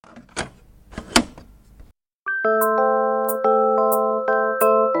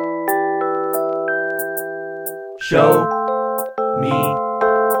Show me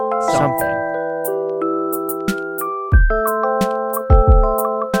something.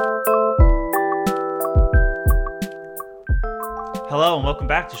 Hello and welcome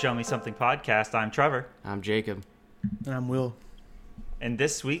back to Show Me Something Podcast. I'm Trevor. I'm Jacob. And I'm Will. And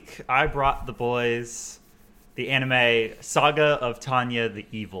this week I brought the boys the anime Saga of Tanya the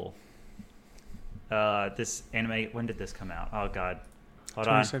Evil. This anime, when did this come out? Oh god. Hold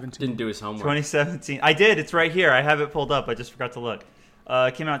on. 2017. Didn't do his homework. 2017. I did. It's right here. I have it pulled up. I just forgot to look.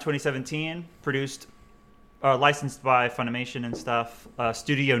 It came out in 2017. Produced, licensed by Funimation and stuff.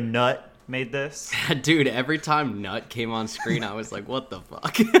 Studio Nut made this. Dude, every time Nut came on screen, I was like, what the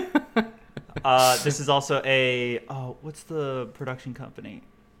fuck? This is also what's the production company?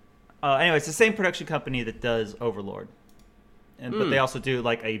 Anyway, it's the same production company that does Overlord. But they also do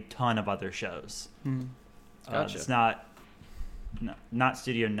like a ton of other shows. Gotcha. It's not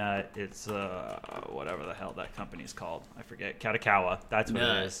Studio Nut. It's whatever the hell that company's called. I forget. Katakawa. That's what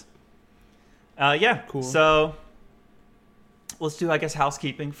it is. Yeah. Cool. So let's do, I guess,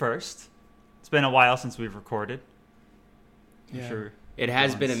 housekeeping first. It's been a while since we've recorded. Yeah. I'm sure It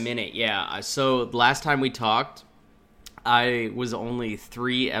has been a minute, yeah. So last time we talked, I was only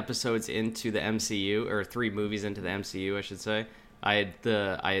 3 episodes into the MCU, or 3 movies into the MCU, I should say. I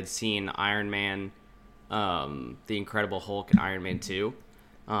had seen Iron Man, The Incredible Hulk, and Iron Man 2.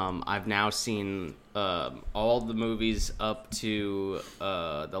 I've now seen all the movies up to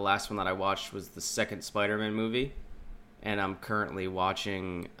the last one that I watched was the second Spider-Man movie. And I'm currently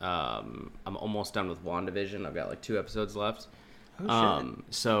watching, I'm almost done with WandaVision. I've got like 2 episodes left. Oh, shit.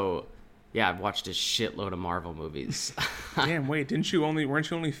 So, yeah, I've watched a shitload of Marvel movies. Damn, wait, weren't you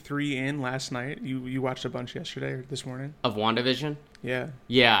only 3 in last night? You watched a bunch yesterday or this morning? Of WandaVision? Yeah.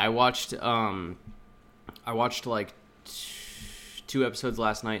 Yeah, I watched like 2 episodes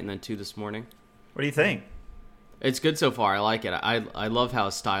last night and then 2 this morning. What do you think? It's good so far. I like it. I love how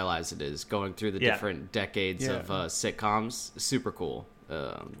stylized it is, going through the different decades of sitcoms. Super cool.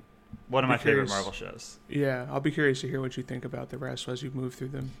 One of my favorite curious. Marvel shows. Yeah, I'll be curious to hear what you think about the rest as you move through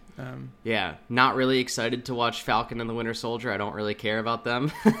them. Yeah, not really excited to watch Falcon and the Winter Soldier. I don't really care about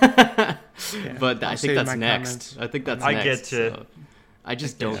them. But I think that's next. I think that's next. I get to. So I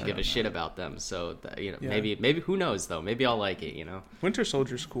just don't give a shit about them. So, maybe who knows, though? Maybe I'll like it, Winter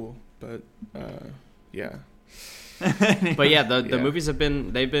Soldier's cool, but yeah. But yeah, the movies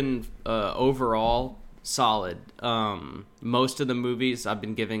they've been overall solid. Most of the movies I've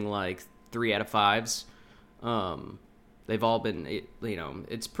been giving like 3 out of 5s. They've all been,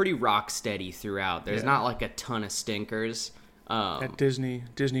 it's pretty rock steady throughout. There's not like a ton of stinkers. At Disney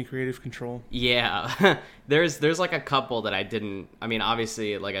Creative Control. Yeah, there's like a couple that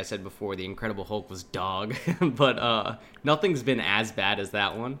obviously, like I said before, The Incredible Hulk was dog, but nothing's been as bad as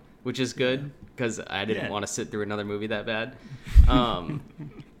that one, which is good because I didn't want to sit through another movie that bad.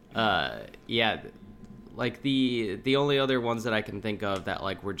 Like the only other ones that I can think of that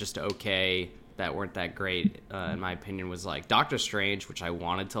like were just okay, that weren't that great, in my opinion, was like Doctor Strange, which I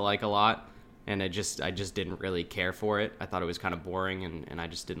wanted to like a lot, and I just didn't really care for it. I thought it was kind of boring, and I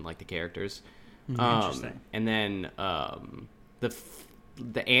just didn't like the characters. Interesting. And then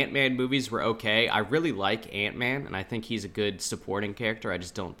the Ant-Man movies were okay. I really like Ant-Man, and I think he's a good supporting character. I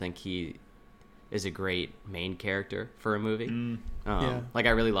just don't think he is a great main character for a movie. Like,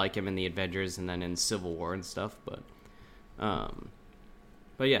 I really like him in the Avengers and then in Civil War and stuff, but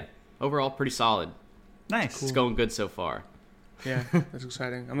yeah, overall pretty solid. Nice. Cool. It's going good so far. Yeah, that's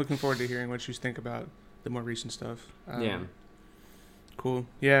exciting. I'm looking forward to hearing what you think about the more recent stuff. Cool.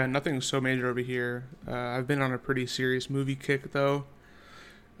 Yeah, nothing so major over here. I've been on a pretty serious movie kick, though.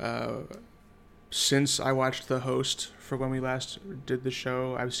 Since I watched The Host for when we last did the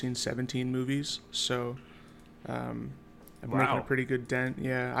show, I've seen 17 movies, so I'm making a pretty good dent.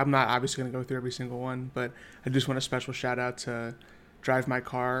 Yeah, I'm not obviously going to go through every single one, but I just want a special shout out to Drive My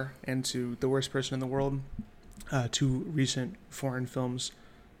Car and to The Worst Person in the World, 2 recent foreign films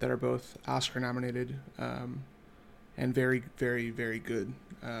that are both Oscar nominated and very, very, very good.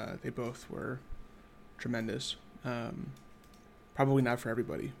 They both were tremendous. Probably not for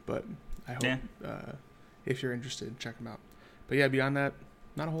everybody, but I hope if you're interested, check them out. But yeah, beyond that,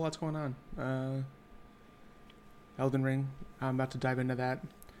 not a whole lot's going on. Elden Ring, I'm about to dive into that.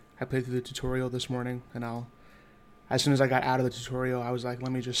 I played through the tutorial this morning, and as soon as I got out of the tutorial, I was like,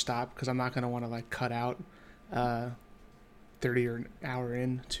 let me just stop, because I'm not going to want to like cut out 30 or an hour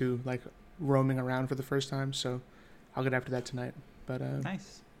in to like roaming around for the first time, so I'll get after that tonight. But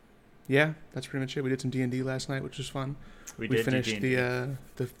nice. Yeah, that's pretty much it. We did some D&D last night, which was fun. We finished the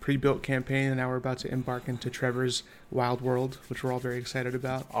pre-built campaign, and now we're about to embark into Trevor's Wild World, which we're all very excited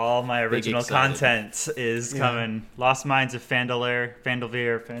about. All my original content is coming. Lost Mines of Phandelver,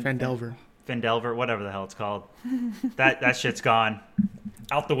 whatever the hell it's called. That shit's gone.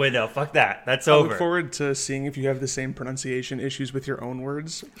 Out the window. Fuck that. That's over. I look forward to seeing if you have the same pronunciation issues with your own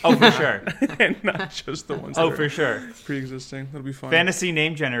words. Oh, for sure. And not just the ones that for sure. Pre-existing. That'll be fun. Fantasy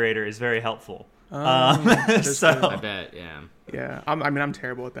name generator is very helpful. So I bet, yeah. Yeah, I'm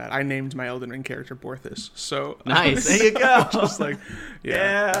terrible at that. I named my Elden Ring character Borthus. So nice. There you go. Just like,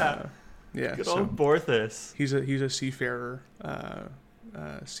 yeah. Good old Borthus. He's a seafarer.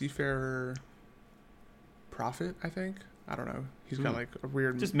 Seafarer prophet, I think. I don't know. He's got like a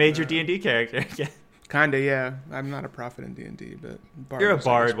weird... Just major D&D character. Yeah. Kinda, yeah. I'm not a prophet in D&D, but... You're a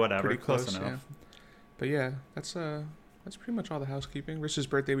bard, whatever. Pretty close enough. Yeah. But yeah, that's pretty much all the housekeeping. Rich's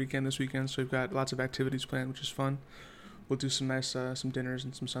birthday weekend this weekend, so we've got lots of activities planned, which is fun. We'll do some nice some dinners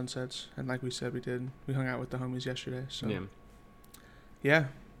and some sunsets. And like we said, we hung out with the homies yesterday. So yeah.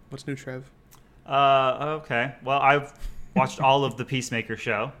 What's new, Trev? Okay. Well, I've watched all of the Peacemaker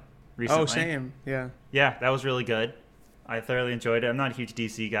show recently. Oh, same. Yeah. Yeah, that was really good. I thoroughly enjoyed it. I'm not a huge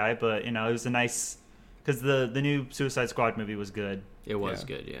DC guy, but it was a nice, because the new Suicide Squad movie was good. It was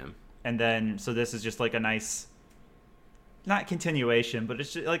good, yeah. And then so this is just like a nice, not continuation, but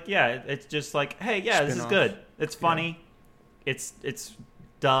it's just like it's just like, hey, this is good. It's funny. Yeah. It's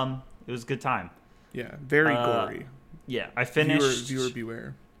dumb. It was a good time. Yeah, very gory. Yeah, I finished. Viewer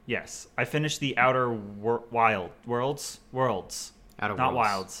beware. Yes, I finished the Outer Worlds. Outer Not Worlds.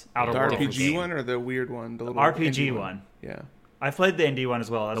 Wilds. Outer the Worlds. RPG one or the weird one? The little RPG one. Yeah. I played the indie one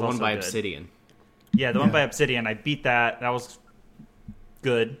as well. That's the one also by good. Obsidian. Yeah, the one by Obsidian. I beat that. That was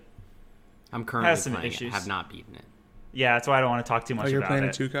good. I'm currently playing it. Have not beaten it. Yeah, that's why I don't want to talk too much about it. Oh, you're playing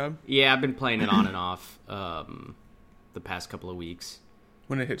it too, Cobb? Yeah, I've been playing it on and off the past couple of weeks.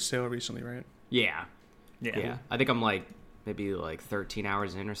 When it hit sale recently, right? Yeah. I think I'm maybe 13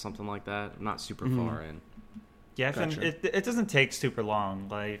 hours in or something like that. I'm not super far in. Yeah, gotcha. It doesn't take super long.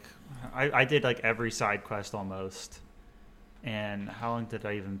 Like I did every side quest almost. And how long did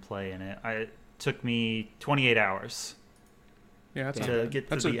I even play in it? It took me 28 hours. Yeah, that's to get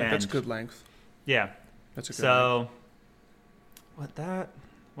to the end. That's good length. Yeah. That's a good length.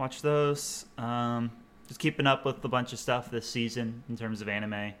 Watch those. Just keeping up with a bunch of stuff this season in terms of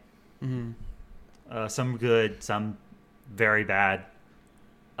anime. Mm-hmm. Some good, some very bad.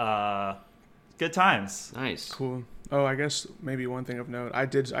 Good times. Nice. Cool. Oh, I guess maybe one thing of note.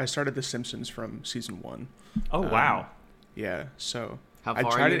 I started The Simpsons from season 1. Oh, wow. Yeah, so... How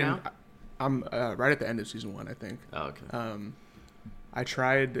far are you now? I'm right at the end of season 1, I think. Oh, okay. I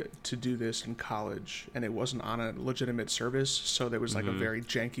tried to do this in college, and it wasn't on a legitimate service, so there was a very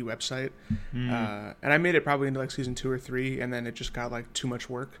janky website. And I made it probably into season 2 or 3, and then it just got too much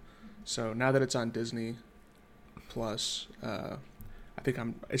work. So now that it's on Disney Plus, I think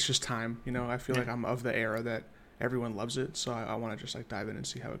it's just time. I feel like I'm of the era that everyone loves it, so I want to just dive in and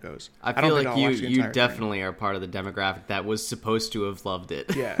see how it goes. I feel like you definitely are part of the demographic that was supposed to have loved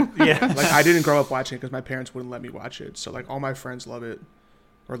it. Yeah. I didn't grow up watching it because my parents wouldn't let me watch it. So all my friends love it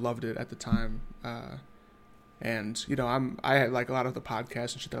or loved it at the time. And I had a lot of the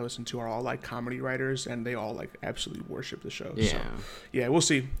podcasts and shit that I listen to are all comedy writers, and they all absolutely worship the show. Yeah. So yeah, we'll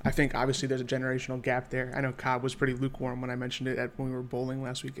see. I think obviously there's a generational gap there. I know Cobb was pretty lukewarm when I mentioned it when we were bowling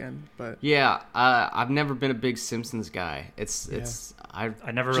last weekend, but yeah, I've never been a big Simpsons guy. I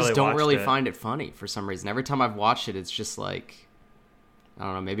never just really don't really it. find it funny for some reason. Every time I've watched it, it's just I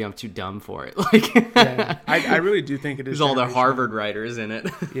don't know, maybe I'm too dumb for it. Yeah, I really do think it is. There's all the Harvard writers in it.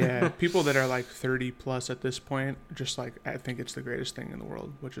 Yeah, people that are 30 plus at this point, just I think it's the greatest thing in the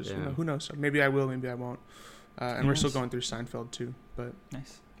world, which is, who knows? Maybe I will, maybe I won't. And we're still going through Seinfeld too, but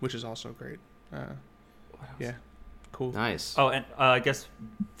nice, which is also great. Yeah, cool. Nice. Oh, and I guess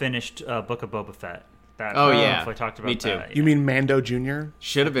finished Book of Boba Fett. Yeah, I talked about me too. That, You mean Mando Jr.?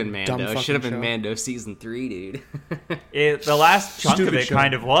 Should have been Mando. Should have been Mando season 3, dude. The last chunk of it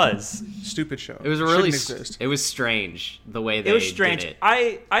kind of was stupid show. It was it was strange the way they. It was strange. Did it.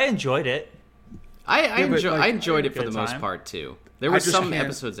 I enjoyed it. I enjoyed it for the most part too. There were some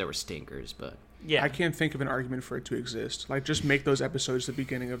episodes that were stinkers, but I can't think of an argument for it to exist. Just make those episodes the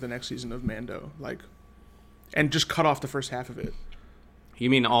beginning of the next season of Mando, and just cut off the first half of it. You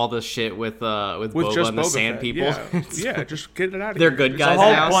mean all the shit with Boba and the Sand People? Yeah, just get it out of They're here. good guys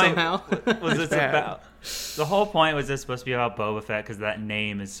now somehow. The whole point was this supposed to be about Boba Fett because that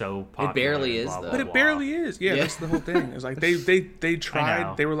name is so popular. It barely is, though. But it barely is. Yeah, that's the whole thing. It's they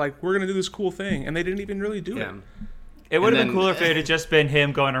tried. They were we're going to do this cool thing, and they didn't even really do it. It would have been cooler if it had just been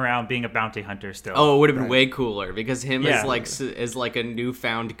him going around being a bounty hunter still. Oh, it would have been way cooler because him as like a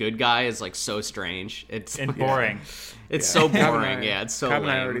newfound good guy is like so strange. It's boring. It's so boring. It's so lame.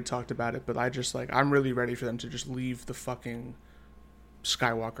 And I already talked about it, but I just I'm really ready for them to just leave the fucking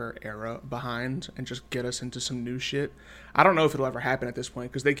Skywalker era behind and just get us into some new shit. I don't know if it'll ever happen at this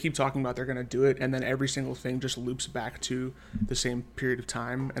point because they keep talking about they're going to do it, and then every single thing just loops back to the same period of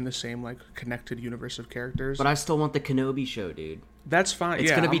time and the same connected universe of characters. But I still want the Kenobi show, dude. That's fine. It's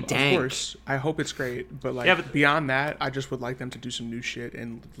gonna be dank. Of course, I hope it's great, but beyond that, I just would like them to do some new shit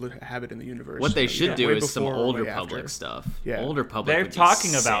and have it in the universe. What they should do is some older public stuff. Yeah, older public. They're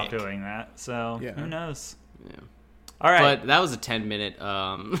talking about doing that, so who knows? Yeah. All right, but that was a 10-minute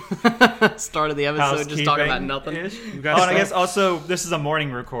start of the episode, just talking about nothing. And I guess also this is a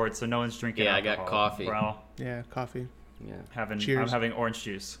morning record, so no one's drinking. Yeah, alcohol. I got coffee. Well, yeah, coffee. Yeah, Cheers. I'm having orange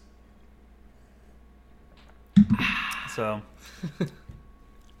juice. So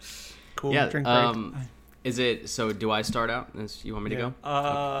cool. Yeah. Drink break. Is it so? Do I start out? You want me to go?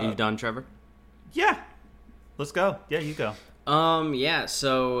 Are you done, Trevor? Yeah. Let's go. Yeah, you go. Yeah.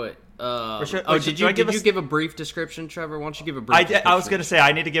 So. Did you give a brief description, Trevor? Why don't you give a brief description? I was going to say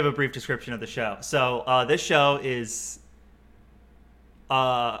I need to give a brief description of the show. So this show is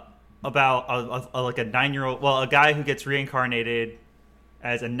about a 9-year-old, a guy who gets reincarnated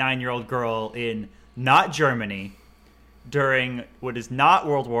as a 9-year-old girl in not Germany during what is not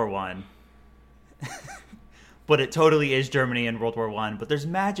World War I, but it totally is Germany in World War I. But there's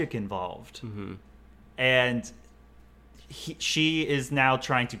magic involved, and she is now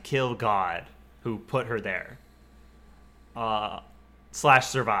trying to kill God who put her there. /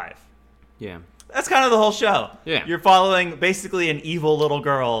 survive. Yeah. That's kind of the whole show. Yeah. You're following basically an evil little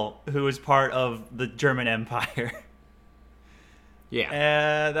girl who is part of the German Empire. Yeah.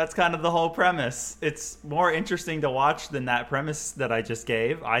 And that's kind of the whole premise. It's more interesting to watch than that premise that I just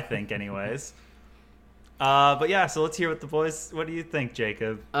gave, I think anyways. But yeah, so let's hear what the boys, what do you think,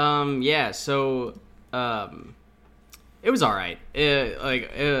 Jacob? Yeah, so it was all right.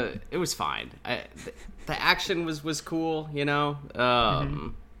 It was fine. The action was cool, you know.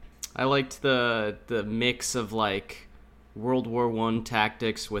 I liked the mix of World War I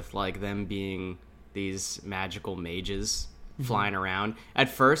tactics with them being these magical mages flying around. At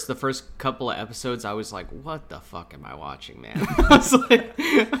first, the first couple of episodes, I was like, "What the fuck am I watching, man?" I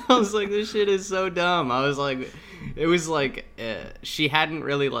was like, "This shit is so dumb." I was like, it was she hadn't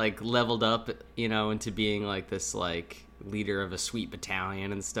really leveled up, you know, into being this leader of a sweet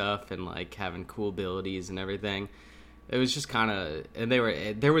battalion and stuff, and having cool abilities and everything. It was just kind of, and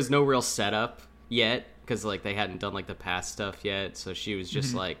there was no real setup yet because they hadn't done the past stuff yet. So she was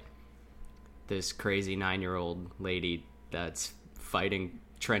just this crazy 9-year-old lady that's fighting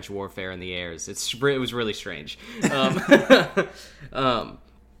trench warfare in the airs. It was really strange.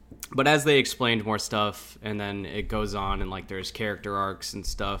 But as they explained more stuff, and then it goes on, and there's character arcs and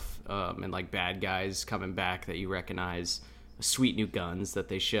stuff, and bad guys coming back that you recognize, sweet new guns that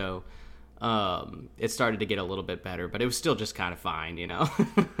they show. It started to get a little bit better, but it was still just kind of fine, you know.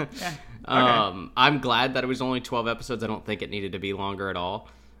 Yeah. Okay. I'm glad that it was only 12 episodes. I don't think it needed to be longer at all.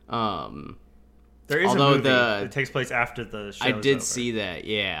 There is a movie that takes place after the show. I did over. see that.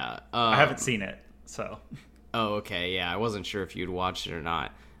 Yeah. I haven't seen it, so. Oh, okay. Yeah, I wasn't sure if you'd watched it or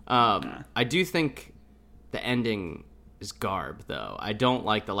not. I do think the ending is garb, though. I don't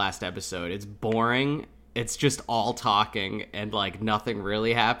like the last episode. It's boring. It's just all talking, and nothing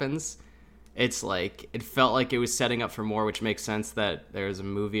really happens. It's it felt like it was setting up for more, which makes sense that there's a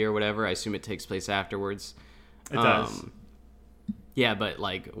movie or whatever. I assume it takes place afterwards. It does. Yeah, but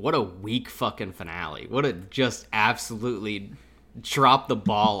what a weak fucking finale. What a just absolutely drop the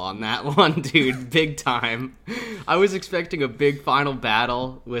ball on that one, dude. Big time. I was expecting a big final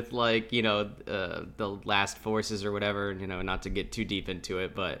battle with the last forces or whatever, you know, not to get too deep into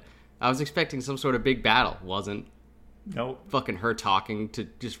it, but I was expecting some sort of big battle. Wasn't. Nope. Fucking her talking to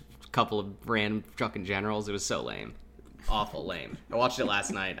just a couple of random fucking generals. It was so lame. Awful lame. I watched it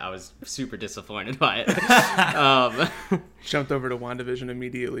last night. I was super disappointed by it. Jumped over to WandaVision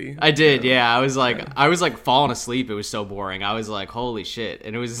immediately. I did, yeah. I was falling asleep. It was so boring. I was like, holy shit.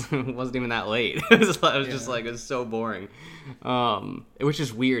 And it wasn't even that late. It was it was so boring. It was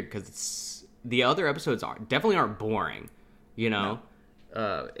just weird because the other episodes definitely aren't boring, you know?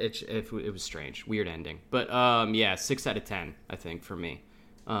 No. It was strange. Weird ending. But yeah, 6 out of 10, I think, for me.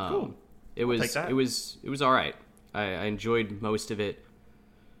 Cool. It was all right. I enjoyed most of it.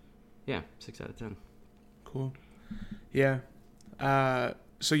 Yeah, 6 out of 10. Cool. Yeah.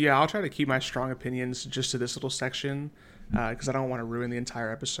 So yeah, I'll try to keep my strong opinions just to this little section because I don't want to ruin the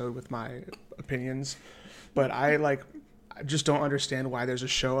entire episode with my opinions. But I I just don't understand why there's a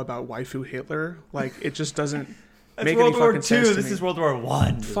show about waifu Hitler. Like, it just doesn't That's make World any War fucking sense II. to This me. is World War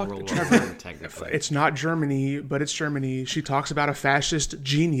One. Fuck World War Trevor. I, technically. It's not Germany, but it's Germany. She talks about a fascist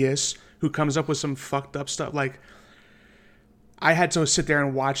genius who comes up with some fucked up stuff. Like, I had to sit there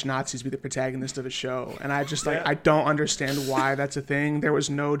and watch Nazis be the protagonist of a show, and I just I don't understand why that's a thing. There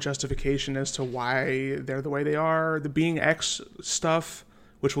was no justification as to why they're the way they are. The being X stuff,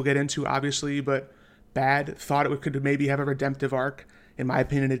 which we'll get into obviously, but bad. Thought it could maybe have a redemptive arc. In my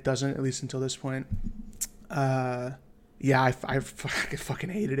opinion, it doesn't, at least until this point. I fucking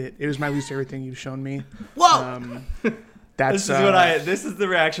hated it. It was my least favorite thing you've shown me. Whoa! That's This is the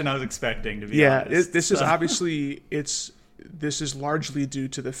reaction I was expecting, to be honest. This is obviously this is largely due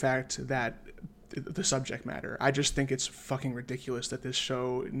to the fact that the subject matter. I just think it's fucking ridiculous that this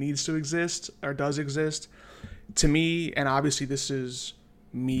show needs to exist or does exist. To me, and obviously this is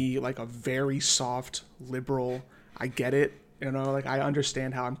me, like a very soft liberal. I get it, like I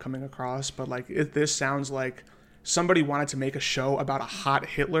understand how I'm coming across, but like this sounds like somebody wanted to make a show about a hot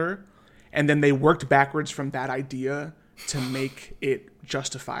Hitler, and then they worked backwards from that idea to make it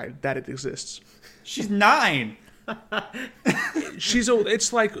justified that it exists. She's 9.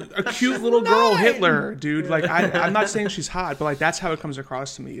 It's like a cute little girl Hitler, dude. Like I'm not saying she's hot, but like that's how it comes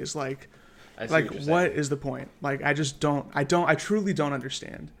across to me. Is like what is the point? Like I truly don't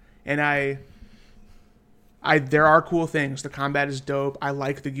understand. And there are cool things. The combat is dope. I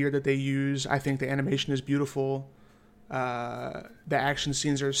like the gear that they use. I think the animation is beautiful. The action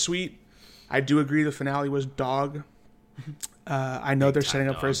scenes are sweet. I do agree the finale was dog. I know they're setting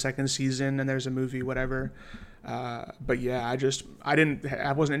up for a second season and there's a movie, whatever. But yeah,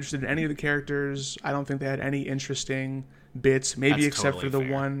 I wasn't interested in any of the characters. I don't think they had any interesting bits, maybe except for the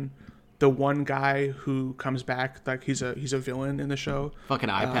one guy who comes back. Like he's a villain in the show. Fucking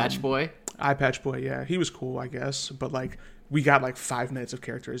Eye Patch Boy. Eye Patch Boy, yeah. He was cool, I guess. But like we got like 5 minutes of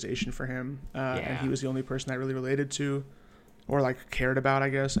characterization for him. And he was the only person I really related to or like cared about, I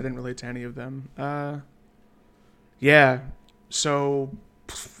guess. I didn't relate to any of them. Yeah. So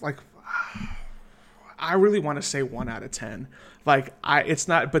like I really want to say 1 out of 10. Like it's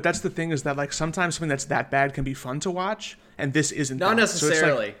not, but that's the thing is that like sometimes something that's that bad can be fun to watch, and this isn't. Not that.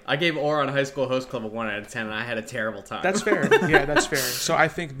 necessarily. So I gave Oron High School Host Club a 1 out of 10, and I had a terrible time. that's fair. Yeah, that's fair. So I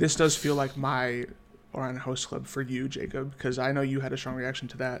think this does feel like my Oron Host Club for you, Jacob, because I know you had a strong reaction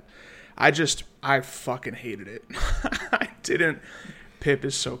to that. I fucking hated it. I didn't. Pip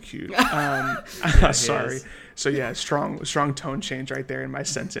is so cute. Sorry. So yeah, strong tone change right there in my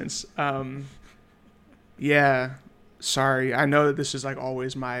sentence. Yeah, sorry. I know that this is like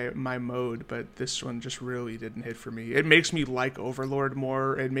always my mode, but this one just really didn't hit for me. It makes me like Overlord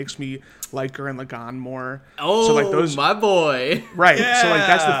more. It makes me like Gurren Lagann more. Oh, so like those, my boy. Right. Yeah. So like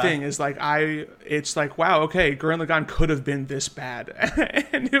that's the thing is like it's like, wow, okay, Gurren Lagann could have been this bad,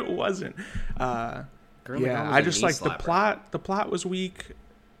 and it wasn't. I just like the plot was weak.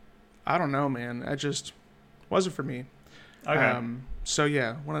 I don't know, man. I just wasn't for me. Okay. So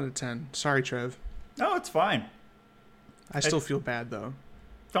yeah, 1 out of 10. Sorry, Trev. No, it's fine. I still feel bad though.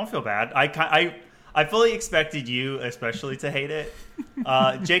 Don't feel bad. I fully expected you, especially, to hate it.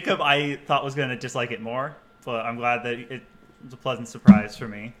 Jacob, I thought was gonna dislike it more, but I'm glad that it was a pleasant surprise for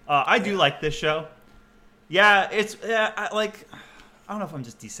me. I do like this show. Yeah, I don't know if I'm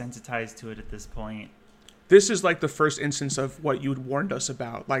just desensitized to it at this point. This is like the first instance of what you warned us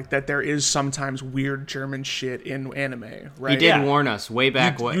about, like that there is sometimes weird German shit in anime, right? He did warn us way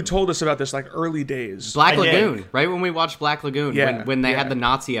back when. You told us about this like early days. Black Lagoon, right when we watched Black Lagoon, when they had the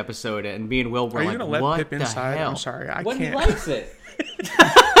Nazi episode, and me and Will were like, gonna let what Pip the inside? hell? I'm sorry, I When can't. he likes it.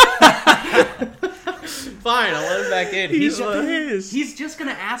 Fine, I'll let him back in. He's just going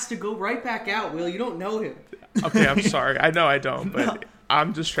to ask to go right back out, Will. You don't know him. Okay, I'm sorry. I know I don't, but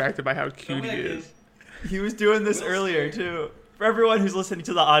I'm distracted by how cute he is. He was doing this earlier too. For everyone who's listening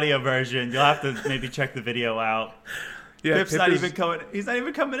to the audio version, you'll have to maybe check the video out. Yeah, Pip's not even coming. He's not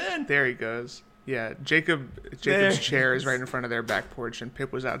even coming in. There he goes. Yeah, Jacob's chair is right in front of their back porch, and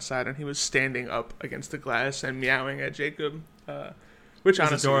Pip was outside, and he was standing up against the glass and meowing at Jacob, which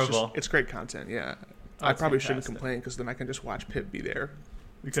honestly adorable. It's great content. Yeah, Oh, I probably fantastic. shouldn't complain because then I can just watch Pip be there.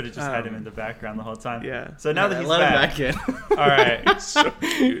 We could have just had him in the background the whole time. Yeah. So now that he's let back, him back in. all right. He's so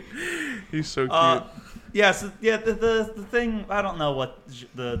cute. He's so cute. Yeah. So yeah, the thing, I don't know what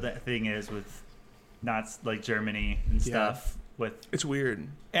the thing is with not like Germany and stuff with It's weird.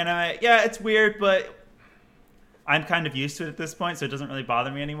 anime. Yeah, it's weird, but I'm kind of used to it at this point, so it doesn't really bother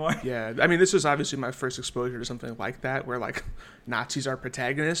me anymore. Yeah, I mean, this was obviously my first exposure to something like that, where like Nazis are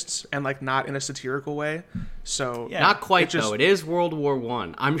protagonists and like not in a satirical way. So not quite though. It is World War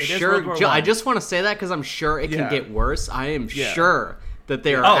One. I'm sure. I just want to say that because I'm sure it can get worse. I am sure that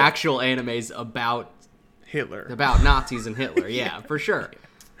there are actual animes about Hitler, about Nazis and Hitler. Yeah, for sure.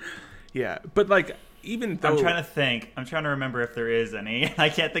 Yeah, but like. Even though I'm trying to remember if there is any. I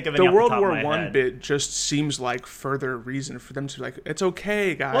can't think of any. The World War I bit just seems like further reason for them to like. It's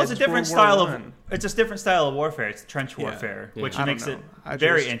okay, guys. Well, it's a different style of. It's a different style of warfare. It's trench warfare, which makes it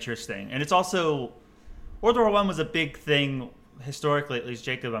very interesting. And it's also World War I was a big thing historically. At least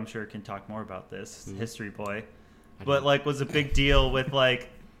Jacob, I'm sure, can talk more about this. History boy, but like was a big deal with like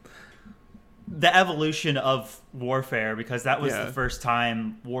the evolution of warfare because that was the first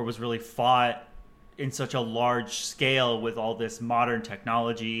time war was really fought in such a large scale with all this modern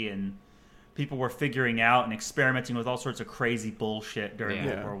technology, and people were figuring out and experimenting with all sorts of crazy bullshit during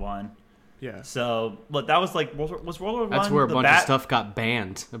World War One. Yeah. So, look, that was like was World War One. That's where a bunch of stuff got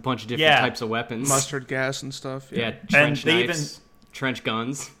banned. A bunch of different types of weapons, mustard gas and stuff. Yeah, trench knives, trench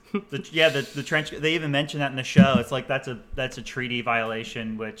guns. the trench. They even mentioned that in the show. It's like that's a treaty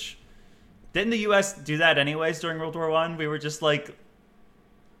violation. Which didn't the U.S. do that anyways during World War One? We were just like.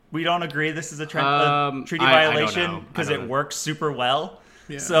 We don't agree this is a treaty violation because it works super well.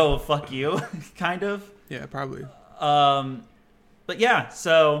 Yeah. So fuck you, kind of. Yeah, probably. But yeah,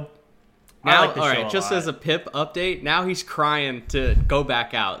 so now, I like the show just as a Pip update, now he's crying to go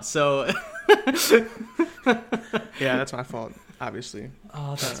back out. So yeah, that's my fault, obviously.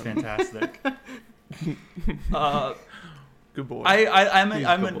 Oh, that's fantastic. Good boy. I'm an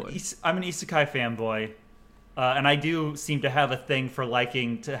isekai fanboy. And I do seem to have a thing for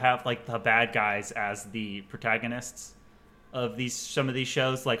liking to have like the bad guys as the protagonists of some of these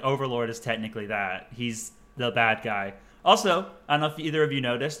shows. Like Overlord is technically that. He's the bad guy. Also, I don't know if either of you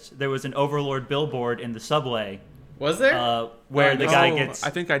noticed, there was an Overlord billboard in the subway. Was there? Where the guy gets... I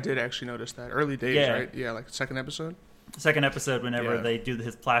think I did actually notice that. Early days, right? Yeah, like second episode? Second episode whenever they do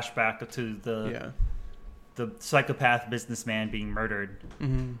his flashback to the psychopath businessman being murdered.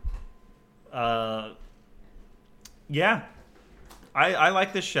 Mm-hmm. Yeah, I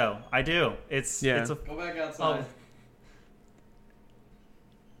like this show. I do. It's go back outside.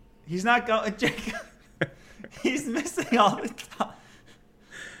 He's not going. Jacob. He's missing all the time.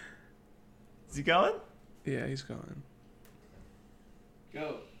 Is he going? Yeah, he's going.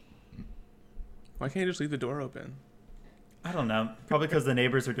 Go. Why can't you just leave the door open? I don't know. Probably because the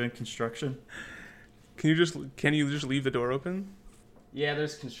neighbors are doing construction. Can you just leave the door open? Yeah,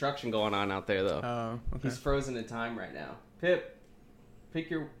 there's construction going on out there, though. Oh, okay. He's frozen in time right now. Pip, pick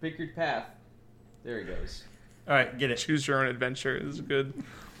your path. There he goes. All right, get it. Choose your own adventure. This is good.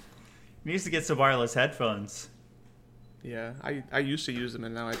 He needs to get some wireless headphones. Yeah, I used to use them,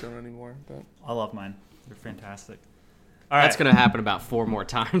 and now I don't anymore. But I love mine. They're fantastic. All right. That's gonna happen about 4 more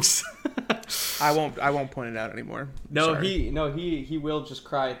times. I won't point it out anymore. He will just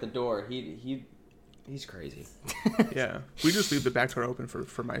cry at the door. He's crazy. Yeah, we just leave the back door open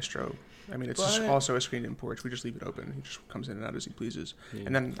for Maestro. I mean, it's also a screened-in porch. We just leave it open. He just comes in and out as he pleases. Yeah.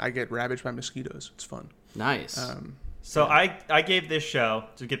 And then I get ravaged by mosquitoes. It's fun. Nice. So I gave this show,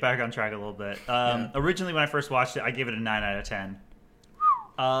 to get back on track a little bit, originally when I first watched it, I gave it a 9 out of 10.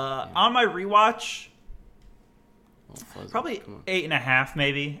 On my rewatch, probably 8.5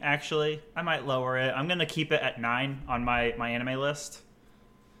 maybe, actually. I might lower it. I'm going to keep it at 9 on my anime list,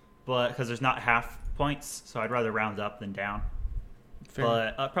 but because there's not half points, so I'd rather round up than down. Fair.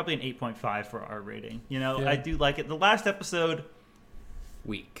 But probably an 8.5 for our rating. I do like it. The last episode...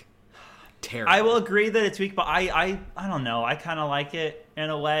 Weak. Terrible. I will agree that it's weak, but I don't know. I kind of like it in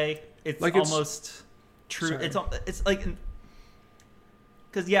a way. It's like almost true. Sorry. It's like...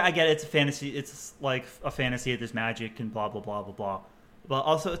 Because, yeah, I get it. It's a fantasy. It's like a fantasy. There's magic and blah, blah, blah, blah, blah. But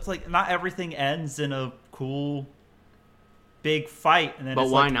also, it's like not everything ends in a cool, big fight. And then but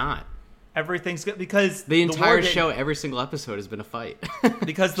why not? Everything's good because the entire show, every single episode has been a fight.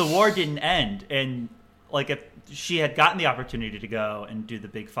 Because the war didn't end. And, like, if she had gotten the opportunity to go and do the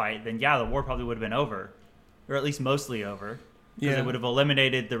big fight, then, yeah, the war probably would have been over. Or at least mostly over. Because it would have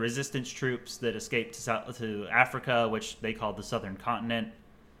eliminated the resistance troops that escaped to Africa, which they called the Southern Continent.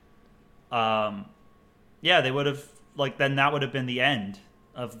 They would have, then that would have been the end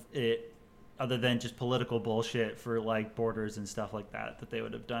of it, other than just political bullshit for, borders and stuff like that they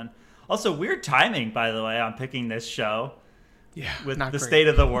would have done. Also, weird timing, by the way, on picking this show. Yeah, with the state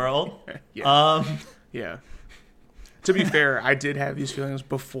of the world. Yeah. To be fair, I did have these feelings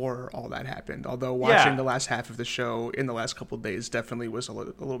before all that happened. Although watching the last half of the show in the last couple of days definitely was a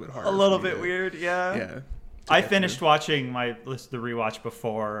little bit hard. A little bit weird, yeah. Yeah. I finished watching the rewatch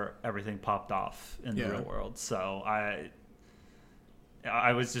before everything popped off in the real world, so I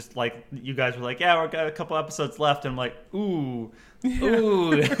was just like, you guys were like, yeah, we've got a couple episodes left, and I'm like, ooh,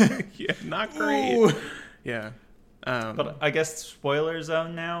 yeah, not great. Ooh. Yeah, but I guess spoiler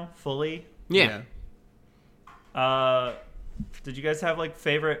zone now fully. Yeah. Did you guys have like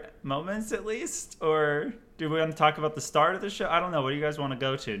favorite moments at least, or do we want to talk about the start of the show? I don't know. What do you guys want to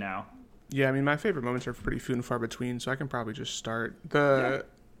go to now? Yeah, I mean, my favorite moments are pretty few and far between, so I can probably just start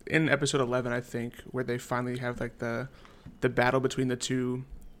in episode 11, I think, where they finally have like the battle between the two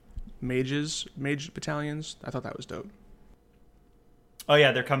mage battalions. I thought that was dope. Oh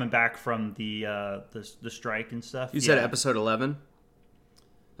yeah, they're coming back from the strike and stuff. You said episode 11?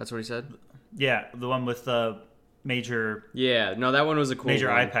 That's what he said? Yeah, the one with the major... Yeah, no, that one was a cool major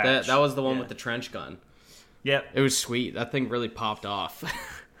one. eye patch. That was the one with the trench gun. Yep. It was sweet. That thing really popped off.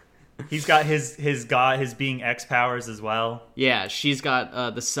 He's got his being X powers as well. Yeah, she's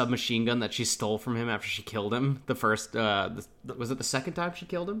got the submachine gun that she stole from him after she killed him. The first... was it the second time she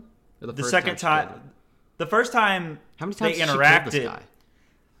killed him? Or the second time... The first time how many times they interacted... She killed this guy?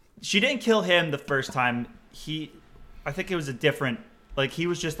 She didn't kill him the first time. I think it was a different... Like, he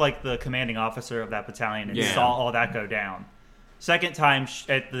was just, like, the commanding officer of that battalion and saw all that go down. Second time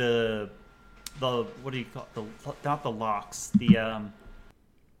at the what do you call it? Not the locks.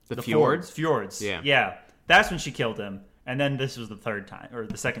 The fjords? Fjords. Yeah. Yeah. That's when she killed him. And then this was the third time, or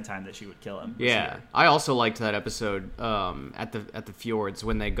the second time that she would kill him. Yeah. I also liked that episode at the fjords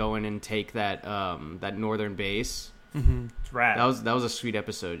when they go in and take that northern base. Mm-hmm. It's rad. That was a sweet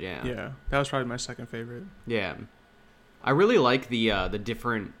episode, yeah. Yeah. That was probably my second favorite. Yeah. I really like the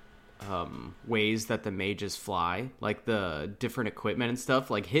different ways that the mages fly, like the different equipment and stuff.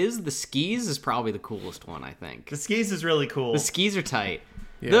 Like the skis is probably the coolest one, I think. The skis is really cool. The skis are tight.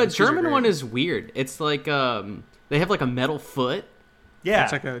 Yeah, the German one is weird. It's like they have like a metal foot. Yeah,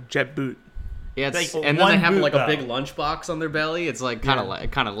 it's like a jet boot. Yeah, like and then they have like a big though. lunchbox on their belly. It's like kind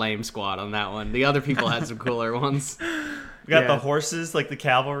of lame squad on that one. The other people had some cooler ones. We got the horses, like the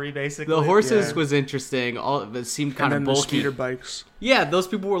cavalry, basically. The horses was interesting. It seemed kind of bulky. The speeder bikes. Yeah, those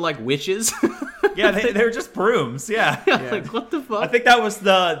people were like witches. Yeah, they were just brooms. Yeah. Like what the fuck? I think that was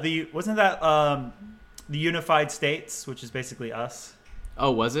the wasn't that the Unified States, which is basically us.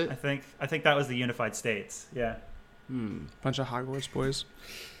 Oh, was it? I think that was the Unified States. Yeah. Bunch of Hogwarts boys.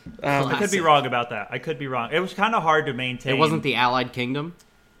 I could be wrong about that. I could be wrong. It was kind of hard to maintain. It wasn't the Allied Kingdom?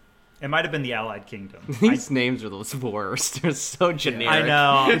 It might have been the Allied Kingdom. These names are the worst. They're so generic. I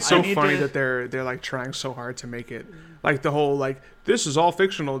know. It's so funny that they're like trying so hard to make it like the whole like this is all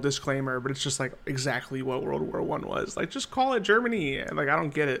fictional disclaimer, but it's just like exactly what World War I was. Like just call it Germany. And like I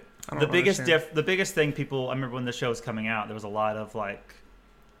don't get it. The biggest thing people, I remember when the show was coming out, there was a lot of like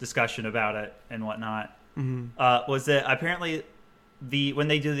discussion about it and whatnot. Mm-hmm. Was that apparently when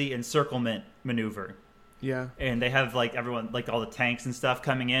they do the encirclement maneuver. Yeah. And they have like everyone, like all the tanks and stuff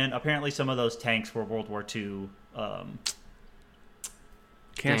coming in. Apparently some of those tanks were World War II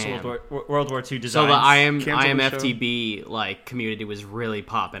canceled. World War II designs. So the IMFTB like community was really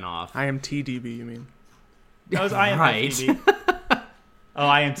popping off. IMTDB, you mean? That was IMFTB. Right. Oh,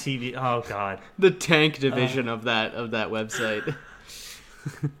 IMTV. Oh God. The tank division of that website.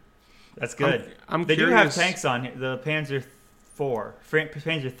 That's good. They do have tanks on here. The Panzer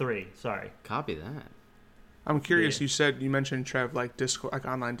III. Sorry. Copy that. I'm curious. Yeah. You mentioned Trev like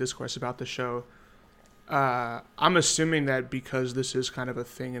online discourse about the show. I'm assuming that because this is kind of a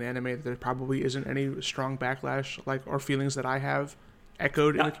thing in anime, that there probably isn't any strong backlash like or feelings that I have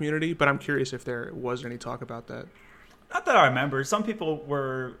echoed in the community. But I'm curious if there was any talk about that. Not that I remember. Some people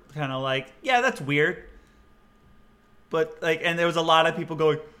were kind of like, "Yeah, that's weird," but like, and there was a lot of people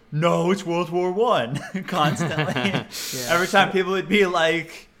going, "No, it's World War I," constantly. Yeah. Every time people would be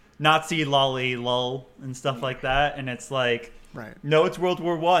like, Nazi lolly lol and stuff like that, and it's like, right? No, it's World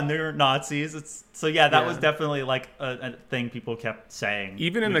War I. They're Nazis. That was definitely like a thing people kept saying.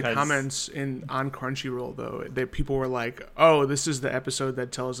 Even in the comments on Crunchyroll, though, people were like, "Oh, this is the episode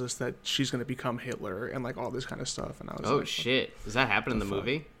that tells us that she's going to become Hitler and like all this kind of stuff." And I was like, shit, does that happen in the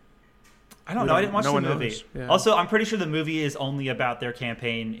movie? I don't know. I didn't watch the movie. Yeah. Also, I'm pretty sure the movie is only about their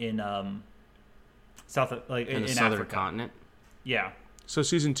campaign in in the southern Africa. continent. Yeah. So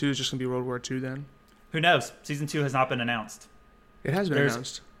season 2 is just gonna be World War II then? Who knows? Season 2 has not been announced. It has been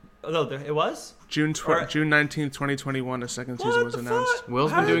announced. Oh, it was? June 19th, 2021, a second season was announced. Fuck?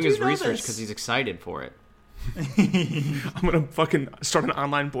 Will's been doing his research because he's excited for it. I'm gonna fucking start an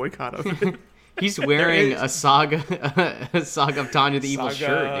online boycott of it. He's wearing a Saga of Tanya the Evil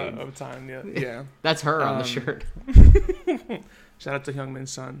shirt, dude. Of Tanya, yeah. That's her on the shirt. Shout out to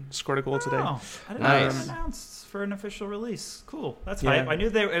Heung-Min's son. Scored a goal today. Oh, I didn't know it was announced for an official release. Cool. That's hype. I knew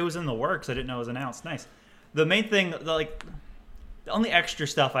it was in the works. I didn't know it was announced. Nice. The main thing, the only extra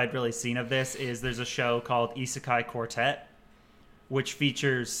stuff I'd really seen of this is there's a show called Isekai Quartet, which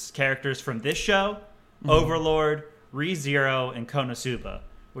features characters from this show, Overlord, ReZero, and Konosuba,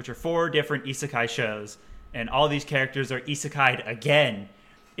 which are 4 different isekai shows. And all these characters are isekai'd again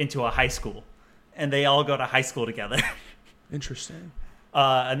into a high school. And they all go to high school together. Interesting.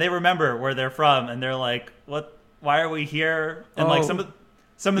 And they remember where they're from, and they're like, "What? Why are we here?" And some of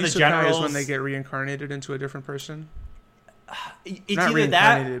the generals, is when they get reincarnated into a different person. It's not either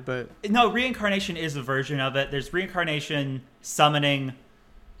that, but no, reincarnation is a version of it. There's reincarnation, summoning,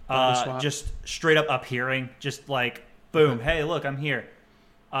 just straight up appearing, just like boom, hey, look, I'm here.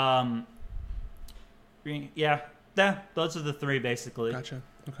 Those are the 3 basically. Gotcha.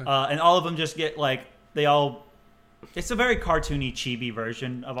 Okay. And all of them just get it's a very cartoony, chibi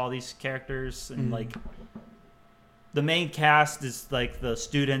version of all these characters, and the main cast is the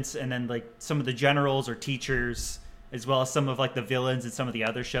students, and then some of the generals or teachers, as well as some of the villains, and some of the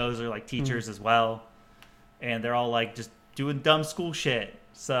other shows are teachers as well, and they're all just doing dumb school shit.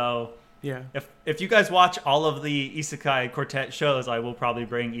 So yeah, if you guys watch all of the Isekai Quartet shows, I will probably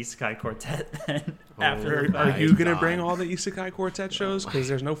bring Isekai Quartet then after. Are you gonna bring all the Isekai Quartet shows? Because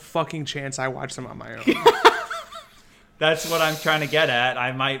there's no fucking chance I watch them on my own. That's what I'm trying to get at.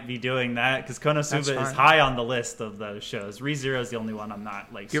 I might be doing that because Konosuba is high on the list of those shows. ReZero is the only one I'm not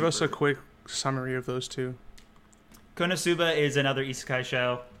Give us a quick summary of those 2. Konosuba is another isekai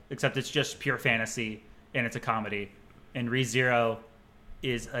show, except it's just pure fantasy and it's a comedy. And ReZero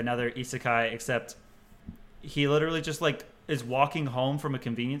is another isekai, except he literally just is walking home from a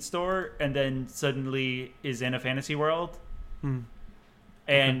convenience store and then suddenly is in a fantasy world.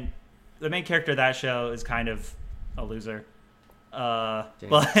 And the main character of that show is kind of a loser. But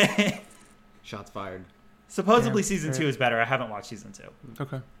shots fired. Supposedly season 2 is better. I haven't watched season 2.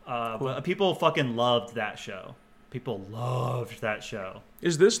 Okay. Cool. But people fucking loved that show. People loved that show.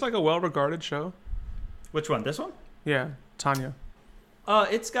 Is this a well-regarded show? Which one? This one? Yeah, Tanya.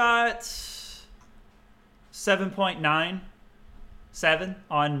 It's got 7.97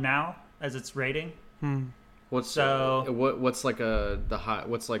 on Now as its rating. What's a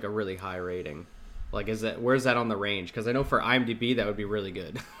really high rating? Where's that on the range? Because I know for IMDb that would be really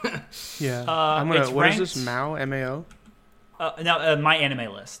good. Yeah. What ranked, is this? MAO? MAO? No, My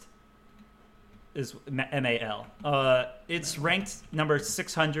Anime List is MAL. It's ranked number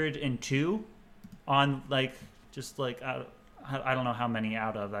 602 on I don't know how many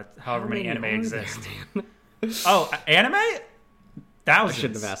out of that. However many anime exist. Anime? Thousands. I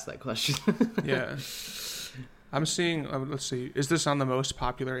shouldn't have asked that question. Yeah. I'm seeing. Let's see. Is this on the most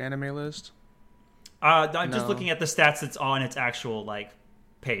popular anime list? I'm just looking at the stats that's on its actual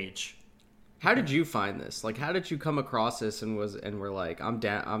page. How did you find this? How did you come across this and were like, I'm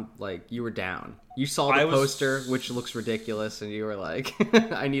down? You were down. You saw the poster, which looks ridiculous, and you were like,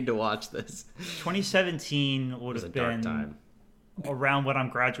 I need to watch this. 2017 would have been dark time. Around when I'm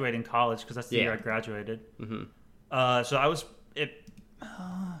graduating college, because that's the year I graduated. So I was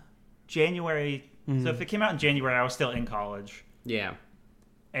January. So if it came out in January, I was still in college. Yeah.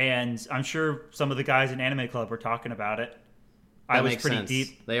 And I'm sure some of the guys in Anime Club were talking about it. I was pretty sense.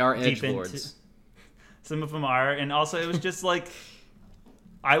 Deep. They are edgelords. Some of them are, and also it was just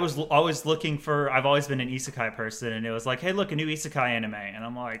I was always looking for. I've always been an isekai person, and it was hey, look, a new isekai anime, and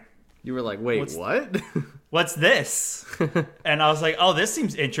I'm like, you were like, wait, what? What's this? And I was like, oh, this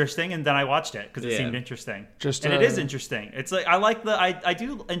seems interesting, and then I watched it because it seemed interesting. And it is interesting. It's I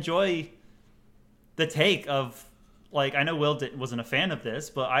do enjoy the take of. I know Will wasn't a fan of this,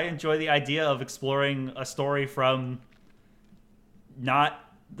 but I enjoy the idea of exploring a story from not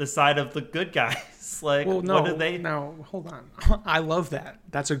the side of the good guys. What do they... No, hold on. I love that.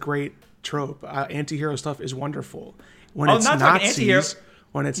 That's a great trope. Anti-hero stuff is wonderful. When it's not Nazis...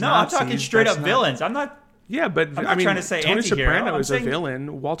 When it's Nazis, I'm talking straight up villains. I'm not... Yeah, but I'm not trying to say Tony anti-hero. Soprano is a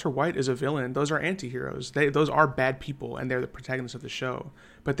villain. Walter White is a villain. Those are anti-heroes. Those are bad people, and they're the protagonists of the show.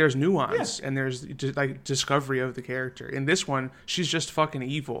 But there's nuance, and there's discovery of the character. In this one, she's just fucking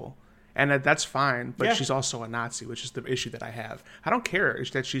evil, and that's fine. But she's also a Nazi, which is the issue that I have. I don't care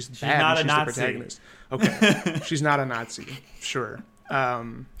that she's bad. Not and a she's Nazi. The protagonist. Okay, she's not a Nazi. Sure.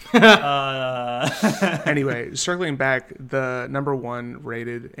 Anyway, circling back, the number 1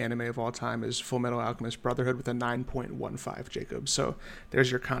 rated anime of all time is Full Metal Alchemist Brotherhood with a 9.15, Jacob. So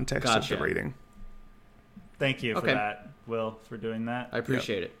there's your context of the rating. Thank you for that, Will, for doing that. I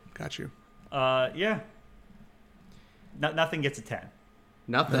appreciate it. Got you. Nothing gets a 10.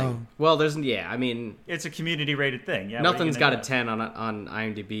 Nothing. No. Well, there's I mean, It's a community rated thing. Yeah, nothing's got a 10 on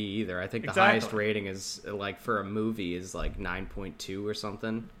IMDb either. I think the Exactly. highest rating is like for a movie is like 9.2 or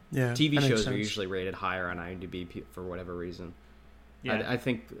something. Yeah, TV that makes shows are sense. usually rated higher on IMDb for whatever reason. Yeah. I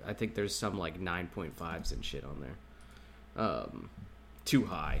think there's some like 9.5s and shit on there. Too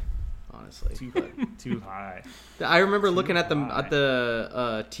high, honestly. Too high. I remember looking at high.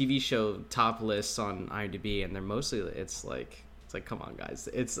 the TV show top lists on IMDb, and they're mostly it's like come on guys,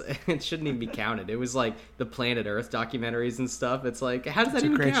 it shouldn't even be counted. It was like the Planet Earth documentaries and stuff. It's like, how does that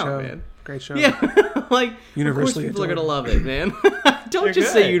even count, show. man? Great show. Yeah, like Universally of course people adored. are gonna love it, man. Don't They're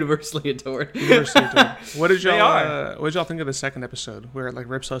just say good. universally adored. Universally adored. What did They y'all? are. What did y'all think of the second episode where it like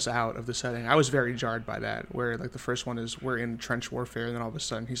rips us out of the setting? I was very jarred by that. Where like the first one is we're in trench warfare, and then all of a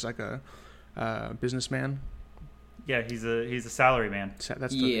sudden he's like a businessman. Yeah, he's a salary man.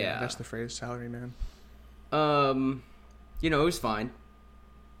 That's the phrase, salary man. It was fine.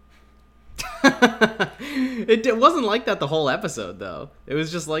 It wasn't like that the whole episode, though. It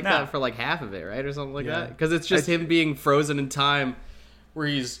was just like that for like half of it, right, or something like that. Because it's just him being frozen in time, where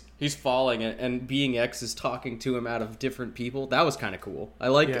he's falling and Being X is talking to him out of different people. That was kind of cool. I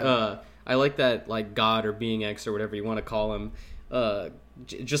like that, like, God or Being X or whatever you want to call him,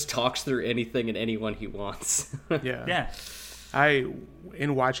 just talks through anything and anyone he wants. Yeah.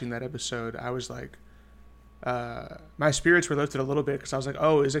 In watching that episode, I was like, my spirits were lifted a little bit because I was like,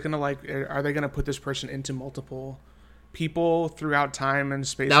 oh, is it gonna are they gonna put this person into multiple people throughout time and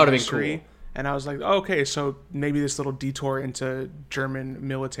space? That would have been history? cool. And I was like, oh, okay, so maybe this little detour into German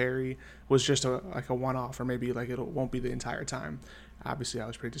military was just a one-off, or maybe like it won't be the entire time. Obviously, I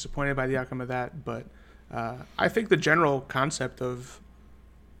was pretty disappointed by the outcome of that, but I think the general concept of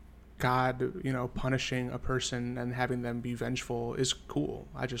God, punishing a person and having them be vengeful is cool.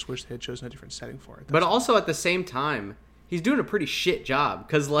 I just wish they had chosen a different setting for it. But also at the same time, he's doing a pretty shit job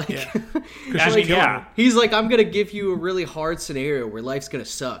because, like, he's like, I'm gonna give you a really hard scenario where life's gonna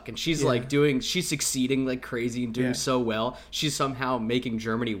suck, and she's she's succeeding like crazy and doing so well. She's somehow making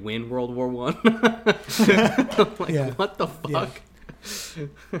Germany win World War One. What the fuck? Yeah.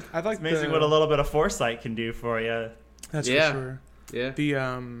 I'd like It's amazing what a little bit of foresight can do for you. That's for sure. Yeah. The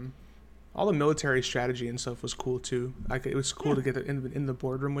all the military strategy and stuff was cool too. Like it was cool to get in the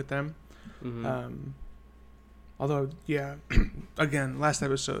boardroom with them. Mm-hmm. Although, again, last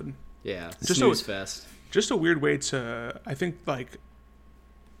episode. Yeah, just snooze fest. Just a weird way to. I think like.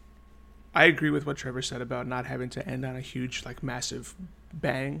 I agree with what Trevor said about not having to end on a huge, like, massive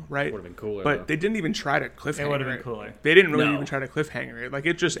bang, right? Would have been cooler. But though. they didn't even try to cliffhanger it. It would have been cooler. They didn't really even try to cliffhanger it. Like,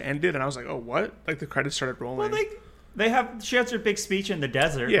 it just ended, and I was like, oh, what? Like, the credits started rolling. Well, she has her big speech in the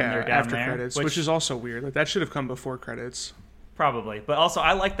desert when they're down after there, credits, which is also weird. Like, that should have come before credits. Probably. But also,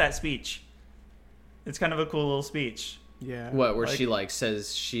 I like that speech. It's kind of a cool little speech. Yeah. What, where she, like,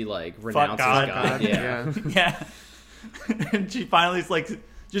 says she, like, renounces God? Yeah. Yeah. And she finally is, like,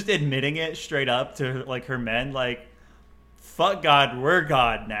 just admitting it straight up to, like, her men, like, fuck God, we're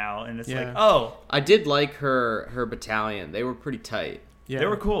God now. And it's like, oh. I did like her battalion. They were pretty tight. Yeah. They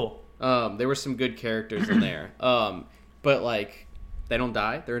were cool. There were some good characters in there. But, like, they don't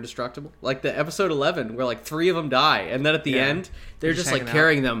die. They're indestructible. Like, the episode 11, where, like, 3 of them die. And then at the end, they're just like,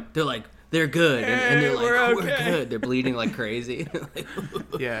 carrying them. They're like, they're good. And they're like, we're good. They're bleeding like crazy.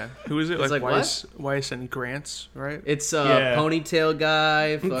 Yeah. Who is it? It's Like, like, Weiss and Grants, right? It's ponytail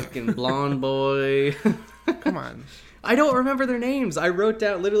guy, fucking blonde boy. Come on. I don't remember their names. I wrote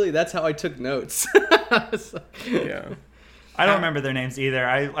down, literally, that's how I took notes. Yeah. I don't remember their names either.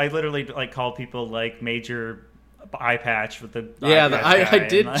 I literally, like, call people, like, Major Eye Patch with the I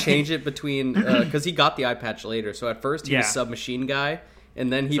did change it between because he got the eye patch later. So at first he was Submachine Guy,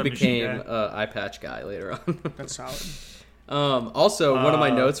 and then he became Eye Patch Guy later on. That's solid. Also, one of my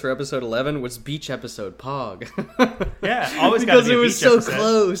notes for episode 11 was beach episode Pog. Yeah, always because be it a was beach so episode.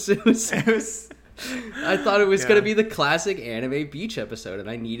 close. It was. I thought it was Yeah. gonna be the classic anime beach episode, and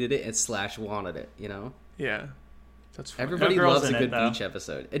I needed it and / wanted it. You know. Yeah. That's funny. Everybody No girls loves a in good it, though. beach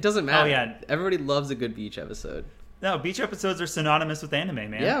episode. It doesn't matter. Oh, yeah. Everybody loves a good beach episode. No, beach episodes are synonymous with anime,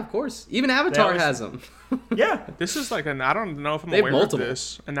 man. Yeah, of course. Even Avatar always- has them. Yeah. This is like I don't know if I'm They have aware multiple. of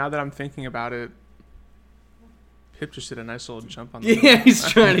this, and now that I'm thinking about it, Pip just did a nice little jump on the Yeah, he's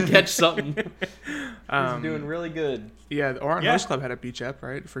trying to catch something. Um, He's doing really good. Yeah, the Oran Yeah. Host Club had a beach ep,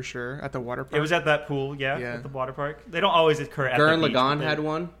 right? For sure. At the water park. It was at that pool, Yeah. at the water park. They don't always occur at Gurren the beach. Lagann but had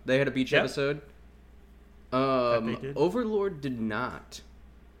one. They had a beach Yep. episode. they did. Overlord did not.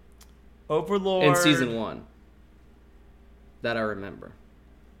 Overlord. In season 1. That I remember.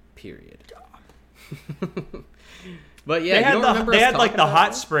 Period. But yeah, They you had, don't remember they us had like talking the about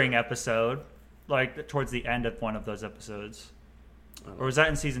hot that? spring episode, like towards the end of one of those episodes. Or was that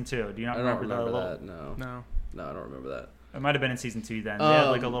in season 2? Do you not I don't remember that. No. No, I don't remember that. It might have been in season 2 then. They had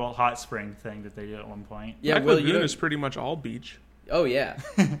like a little hot spring thing that they did at one point. Yeah, Black Lagoon is pretty much all beach. Oh yeah.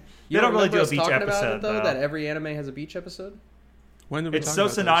 They don't really do a beach about episode it, though. though. That every anime has a beach episode. When did we It's talk so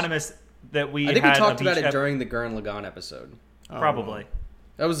about synonymous that we I think we had talked a about beach it during the Gurren Lagann episode. this? Probably.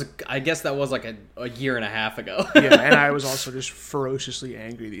 That was, I guess, that was like a year and a half ago. Yeah, and I was also just ferociously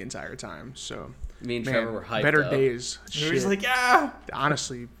angry the entire time. So Me and man, Trevor were hyped better up. days. We were just Shit. like, yeah.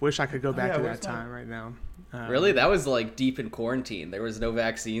 Honestly, wish I could go back yeah, to where's that time right now. Really, that was like deep in quarantine. There was no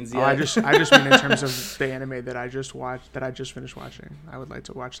vaccines yet. I just mean in terms of the anime that I just watched, that I just finished watching. I would like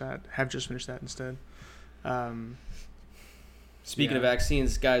to watch that. Have just finished that instead. Speaking of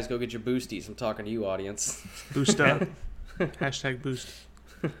vaccines, guys, go get your boosties. I'm talking to you, audience. Boost up. Hashtag boost.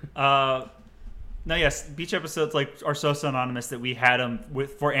 No, yes, beach episodes like are so synonymous that we had them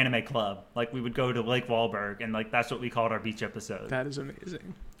for Anime Club. Like we would go to Lake Wahlberg, and like that's what we called our beach episode. That is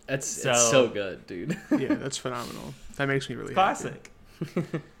amazing. It's so good, dude. Yeah, that's phenomenal. That makes me really Classic.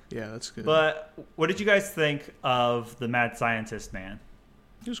 happy. Yeah, that's good. But what did you guys think of the mad scientist man?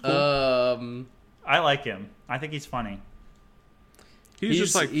 He was cool. I like him. I think he's funny. He's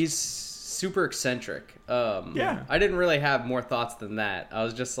just like he's super eccentric. Yeah. I didn't really have more thoughts than that. I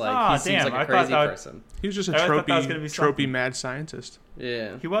was just like, Aw, he seems damn, like I a thought crazy person. he was just a I thought that was gonna be tropey something. mad scientist.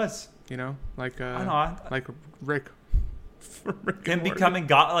 Yeah. He was. You know, like I know. like Rick. Rick Him and Morty. becoming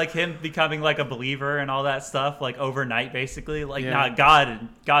God, like him becoming like a believer and all that stuff, like overnight, basically. Like, Yeah. not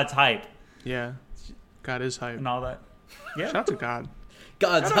God's hype Yeah, God is hype. and all that. Yeah. Shout out to God.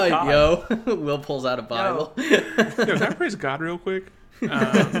 God's Shout out hype, yo. Will pulls out a Bible. Yo, can I praise God real quick?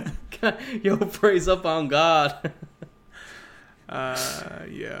 Yo, praise up on God.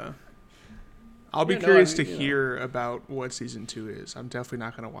 Yeah. I'll be Yeah, no, curious I mean, to you hear about what season 2 is. I'm definitely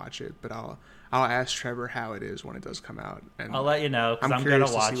not going to watch it, but I'll ask Trevor how it is when it does come out. And I'll let you know because I'm curious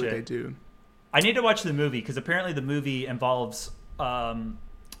gonna watch to see what they it. do. I need to watch the movie because apparently the movie involves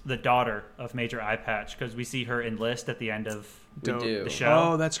the daughter of Major Eye Patch because we see her enlist at the end of We do. the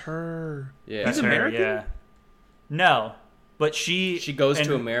show. Oh, that's her. Yeah. That's He's her, American? yeah. No, but she goes and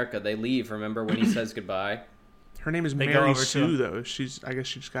to America. They leave. Remember when he says goodbye? Her name is They go Mary over to Sue, him. though. I guess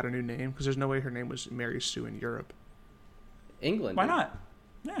she just got a new name because there's no way her name was Mary Sue in Europe. England. Why dude. not?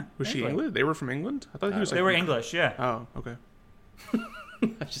 Yeah, Was she England? They were from England? I thought he was. They were English, yeah. Oh, okay.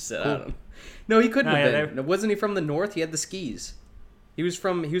 I just said I don't know. No, he couldn't No, have yeah, been. No, wasn't he from the north? He had the skis. He was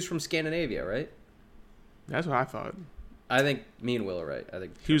from Scandinavia, right? That's what I thought. I think me and Will are right. I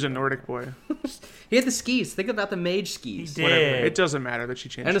think He was a Nordic boy. he had the skis. Think about the mage He skis did. Whatever. It doesn't matter that she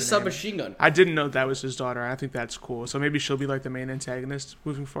changed and a her name. submachine gun. I didn't know that was his daughter. I think that's cool. So maybe she'll be like the main antagonist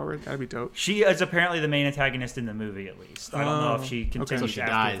moving forward. That'd be dope. She is apparently the main antagonist in the movie, at least. I don't know if she continues So she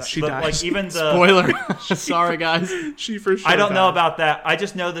after dies. that. She but dies. like even the Spoiler. Sorry, guys. She for sure. I don't know dies. about that. I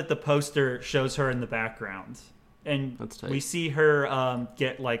just know that the poster shows her in the background. And That's tight. we see her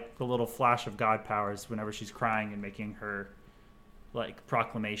get like the little flash of God powers whenever she's crying and making her like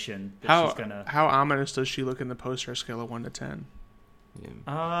proclamation that she's gonna. How ominous does she look in the poster scale of 1 to 10?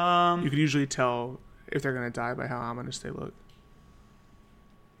 Yeah. You can usually tell if they're gonna die by how ominous they look.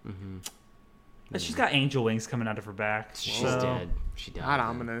 But she's got angel wings coming out of her back. She's so dead. She died. Not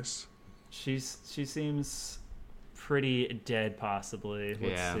ominous. she seems pretty dead, possibly. Let's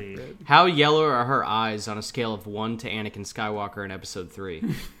Yeah. see. How yellow are her eyes on a scale of 1 to Anakin Skywalker in Episode 3?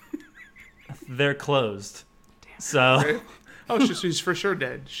 They're closed. So Oh, she's for sure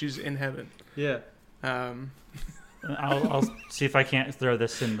dead. She's in heaven. Yeah. I'll see if I can't throw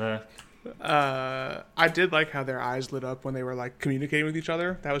this in the. I did like how their eyes lit up when they were like communicating with each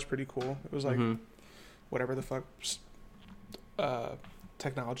other. That was pretty cool. It was like whatever the fuck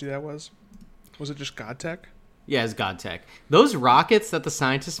technology that was. Was it just God tech? Yeah, it's God tech. Those rockets that the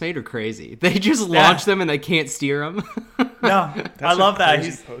scientists made are crazy. They just launch them and they can't steer them. No, That's I love a that. crazy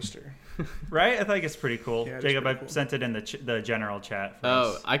He's poster. right. I think it's pretty cool. Yeah, it is Jacob, pretty I cool. sent it in the general chat. For Oh,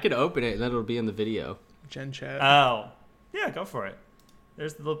 us. I could open it and then it'll be in the video. Gen chat. Oh, yeah, go for it.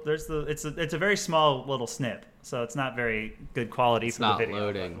 It's a very small little snip, so it's not very good quality for not the video.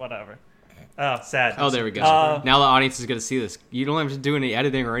 loading. But whatever. Oh, sad. Oh, there we go. Now the audience is going to see this. You don't have to do any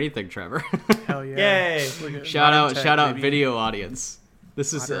editing or anything, Trevor. Hell yeah. Yay! Look at shout modern out, tech, baby. video audience.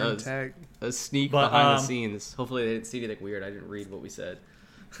 This is Modern tech. a sneak But, behind the scenes. Hopefully they didn't see anything weird. I didn't read what we said.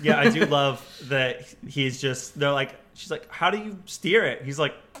 Yeah, I do love that he's just. They're like, she's like, how do you steer it? He's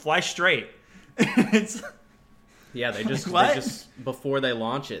like, fly straight. It's Yeah, they just before they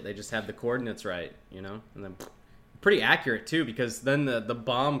launch it, they just have the coordinates right, and then pretty accurate too, because then the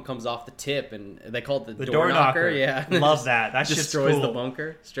bomb comes off the tip and they call it the door knocker. Yeah, love that. That shit's destroys cool. the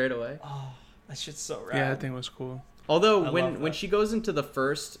bunker straight away. Oh, that shit's so rad. Yeah, that thing was cool. Although when she goes into the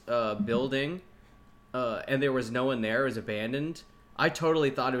first building, and there was no one there, it was abandoned. I totally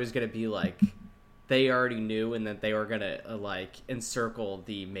thought it was gonna be like they already knew, and that they were gonna like encircle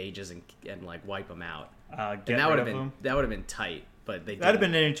the mages and like wipe them out. And that would have been tight. But that'd have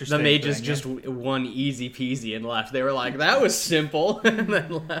been an interesting. The mages just won easy peasy and left. They were like, "That was simple," and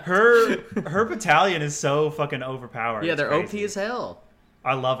then left. Her battalion is so fucking overpowered. Yeah, they're OP as hell.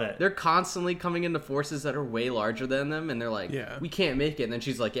 I love it. They're constantly coming into forces that are way larger than them, and they're like, "We can't make it." And then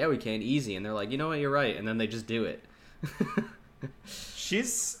she's like, "Yeah, we can, easy." And they're like, "You know what? You're right." And then they just do it.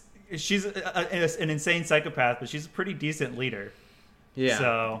 She's an insane psychopath, but she's a pretty decent leader. Yeah.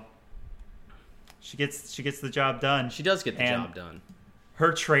 So she gets the job done. She does get the job done.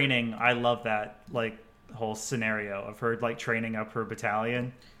 Her training, I love that whole scenario of her like training up her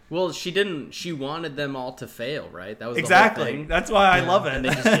battalion. Well, she didn't. She wanted them all to fail, right? That was exactly. The whole thing. That's why I love it. And they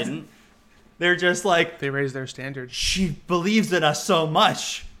just didn't. They're just like they raised their standards. She believes in us so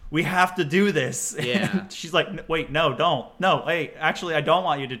much. We have to do this. Yeah. And she's like, wait, no, don't. No, hey, actually, I don't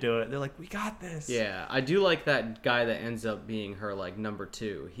want you to do it. They're like, we got this. Yeah, I do like that guy that ends up being her like number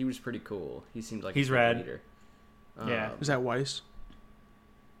 2. He was pretty cool. He seemed like he's a rad. leader. Yeah. Is that Weiss?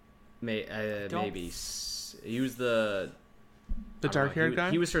 Maybe. He was the dark-haired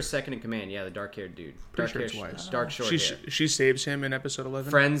guy? He was her second in command. Yeah, the dark-haired dude. Pretty sure it's Weiss. Dark short hair. She saves him in episode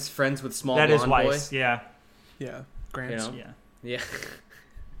 11. Friends with small that blonde is Weiss. boy. Yeah. Yeah. Grants. You know? Yeah.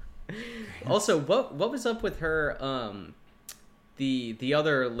 Also, what was up with her? The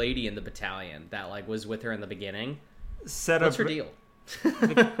other lady in the battalion that like was with her in the beginning. What's her deal?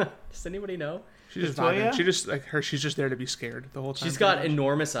 Does anybody know? She's just vibing. She's just there to be scared the whole time. She's got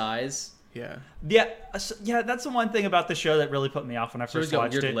enormous eyes. Yeah. Yeah. That's the one thing about the show that really put me off when I first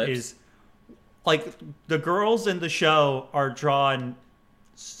watched it. Lips. Is like the girls in the show are drawn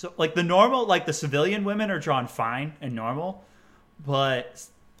so like the normal, like the civilian women are drawn fine and normal, but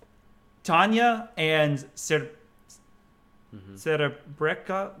Tanya and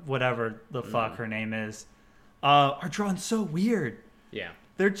Cerebreka, whatever the fuck her name is, are drawn so weird. Yeah.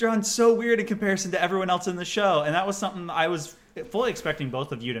 They're drawn so weird in comparison to everyone else in the show, and that was something I was fully expecting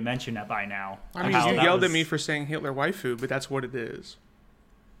both of you to mention that by now. I mean, you yelled at me for saying Hitler waifu, but that's what it is.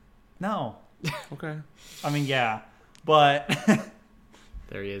 No. Okay. I mean, yeah, but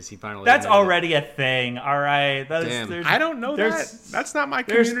there he is. He finally. That's already a thing. All right. Damn. I don't know that. That's not my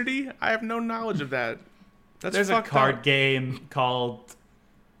community. I have no knowledge of that. There's a card game called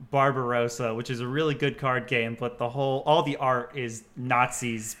Barbarossa, which is a really good card game, but all the art is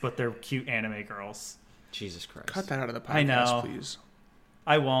Nazis, but they're cute anime girls. Jesus Christ. Cut that out of the podcast, I know. please.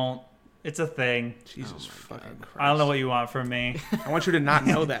 I won't. It's a thing. Jesus fucking Christ. I don't know what you want from me. I want you to not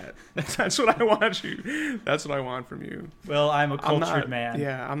know that. That's what I want you. That's what I want from you. Well, I'm a cultured man.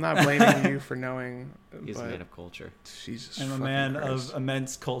 Yeah, I'm not blaming you for knowing. He's a man of culture. Jesus. I'm a man of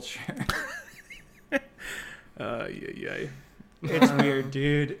immense culture. Yeah. It's weird,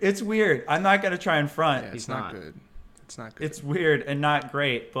 dude. It's weird. I'm not gonna try and front. Yeah, it's not good. It's not good. It's weird and not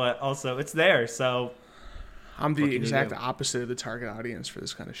great, but also it's there. So I'm the exact opposite of the target audience for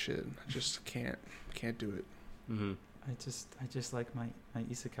this kind of shit. I just can't do it. Mm-hmm. I just like my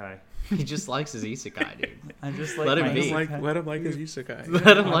isekai. He just likes his isekai, dude. I just like let him be. Let him like his isekai.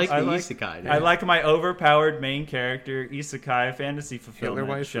 Let him like the isekai, dude. I like my overpowered main character isekai fantasy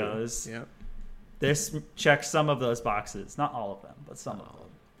fulfillment shows. Yep. This checks some of those boxes, not all of them, but some of them.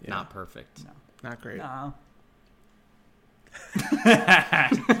 Yeah. Not perfect. No. Not great. No.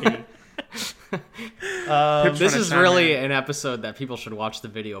 This is really an episode that people should watch the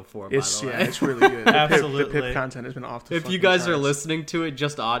video for. By the way, yeah, it's really good. Absolutely, the Pip content has been off the. If you guys are listening to it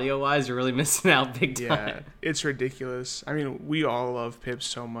just audio wise, you're really missing out big time. Yeah, it's ridiculous. I mean, we all love Pip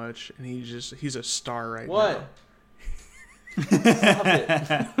so much, and he's a star right now. Stop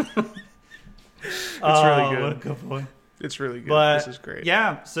it. It's really good. What a good boy. It's really good. But, this is great.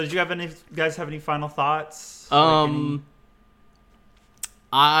 Yeah. So, did you guys have any final thoughts?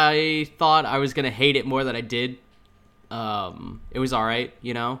 I thought I was gonna hate it more than I did. It was all right,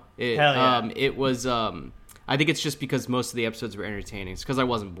 you know. Hell yeah. It was. I think it's just because most of the episodes were entertaining. It's because I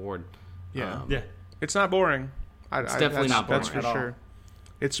wasn't bored. Yeah. It's not boring. It's definitely not boring. That's for sure.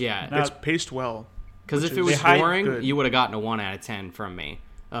 It's paced well. Because if it was boring, you would have gotten a 1 out of 10 from me.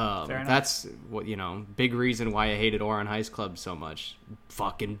 That's what big reason why I hated Ouran Heist Club so much.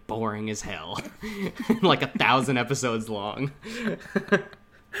 Fucking boring as hell. Like 1,000 episodes long.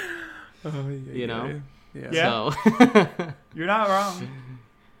 You know? Yeah. So You're not wrong.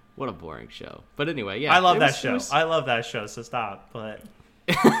 What a boring show. But anyway, yeah. I love that show. I love that show, so stop. But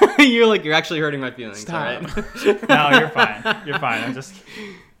you're actually hurting my feelings. Stop. All right? No, you're fine. You're fine. I'm just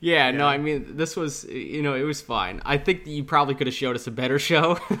Yeah, no, I mean, this was, it was fine. I think that you probably could have showed us a better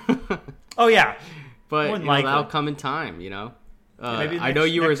show. Oh yeah, but that'll come in time. Maybe I know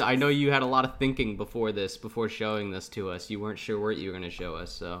you had a lot of thinking before showing this to us. You weren't sure what you were going to show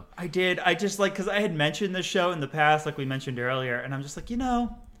us. So I did. I just because I had mentioned this show in the past, like we mentioned earlier, and I'm just like,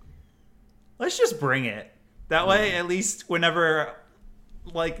 let's just bring it. That way, at least whenever,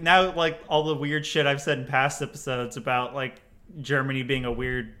 now, all the weird shit I've said in past episodes about Germany being a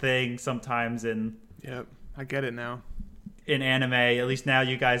weird thing sometimes Yep, I get it now. In anime, at least now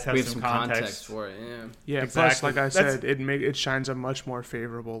you guys have some context for it. Yeah, exactly. Plus, like I said, it shines a much more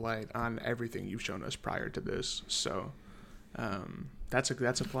favorable light on everything you've shown us prior to this. So, that's a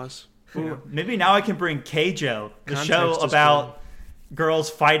plus. Ooh, maybe now I can bring Keijo, the Context show is about girls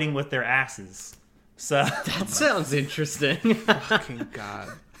fighting with their asses. So that sounds interesting. Fucking God.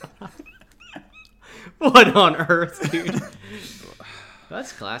 What on earth, dude?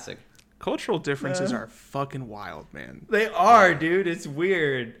 That's classic. Cultural differences are fucking wild, man. They are, dude. It's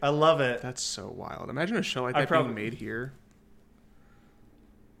weird. I love it. That's so wild. Imagine a show like that being made here.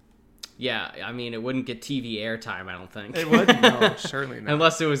 Yeah, I mean, it wouldn't get TV airtime, I don't think. It would? No, certainly not.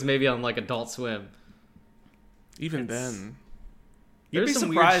 Unless it was maybe on Adult Swim. Even then. There's some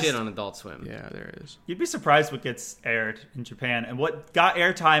weird shit on Adult Swim. Yeah, there is. You'd be surprised what gets aired in Japan and what got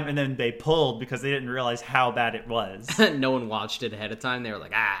airtime and then they pulled because they didn't realize how bad it was. No one watched it ahead of time. They were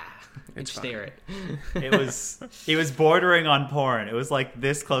like, it's stare it. It was bordering on porn. It was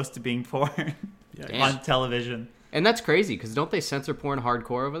this close to being porn on television. And that's crazy because don't they censor porn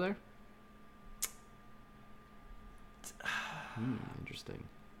hardcore over there? Interesting.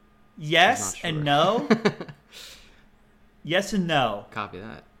 Yes and no. Yes and no. Copy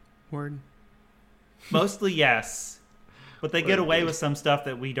that. Word. Mostly yes. But they get away with some stuff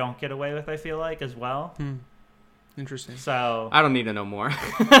that we don't get away with, I feel like, as well. Interesting. So I don't need to know more.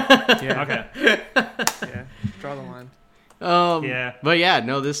 Yeah. Okay. Yeah. Draw the line. Yeah. But yeah,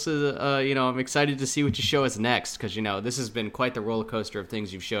 no, this is, I'm excited to see what you show us next because, this has been quite the roller coaster of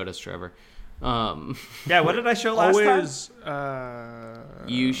things you've showed us, Trevor. Yeah, what did I show last time?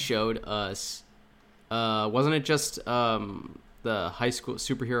 You showed us, wasn't it just the high school,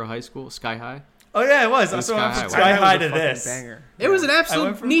 superhero high school, Sky High? Oh, yeah, it was. So I went from Sky High to this. Banger. It was an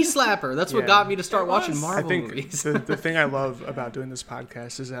absolute knee slapper. That's what got me to start watching Marvel I think movies. the thing I love about doing this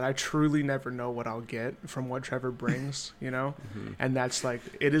podcast is that I truly never know what I'll get from what Trevor brings, And that's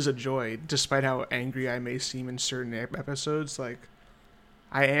it is a joy, despite how angry I may seem in certain episodes.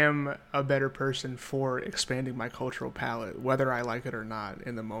 I am a better person for expanding my cultural palette, whether I like it or not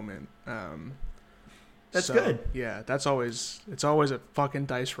in the moment. That's good. Yeah, it's always a fucking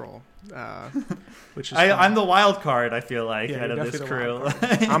dice roll, which is I'm the wild card, I feel like, out of you're this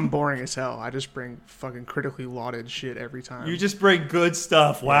definitely crew. I'm boring as hell. I just bring fucking critically lauded shit every time. You just bring good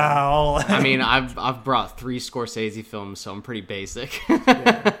stuff. Wow. I mean, I've brought 3 Scorsese films, so I'm pretty basic.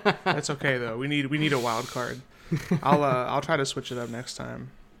 Yeah. That's okay though. We need a wild card. I'll try to switch it up next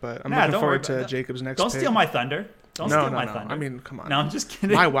time. But I'm looking forward to Jacob's next. Don't pick. steal my thunder. Don't steal my thunder. I mean, come on. No, I'm just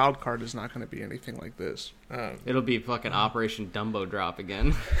kidding. My wild card is not going to be anything like this. It'll be fucking Operation Dumbo Drop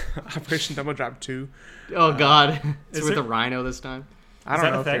again. Operation Dumbo Drop 2. Oh God, it's with a rhino this time. I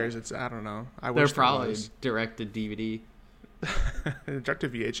don't know if there's. I don't know. They're probably directed DVD.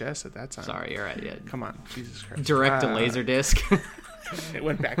 Directed VHS at that time. Sorry, you're right. Yeah. Come on, Jesus Christ. Direct to Laserdisc. It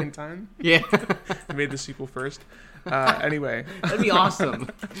went back in time. Yeah. They made the sequel first. Anyway. That'd be awesome.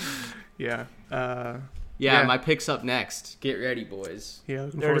 Yeah. Yeah, my pick's up next. Get ready, boys. Yeah,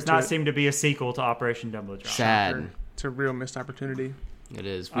 there does not seem to be a sequel to Operation Dumbo Drop. Sad. It's a real missed opportunity. It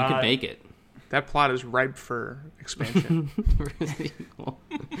is. We could make it. That plot is ripe for expansion.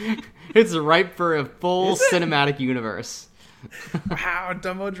 It's ripe for a full cinematic universe. Wow,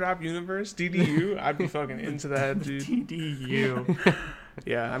 Dumbo Drop universe, DDU. I'd be fucking into that, dude. DDU.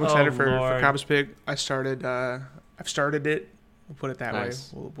 Yeah, I'm excited for Cobb's pick. I've started it. We'll put it that way.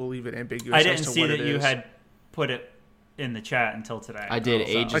 We'll leave it ambiguous. I didn't see that you had put it in the chat until today. I did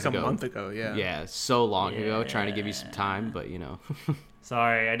ages ago. A month ago, yeah. Yeah, so long ago, trying to give you some time, but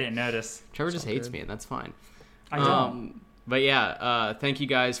Sorry, I didn't notice. Trevor just hates me, and that's fine. I don't. But yeah, thank you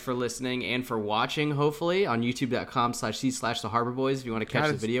guys for listening and for watching, hopefully, on youtube.com/c/the Harbor Boys if you want to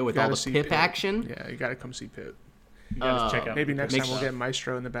catch the video with all the Pip action. Yeah, you got to come see Pip. You gotta check out. Maybe next time we'll get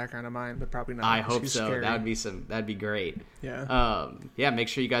Maestro in the background of mine, but probably not. I hope so. Scary. That'd be great. Yeah. Yeah. Make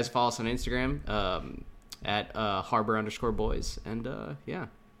sure you guys follow us on Instagram at @harbor_boys, and yeah.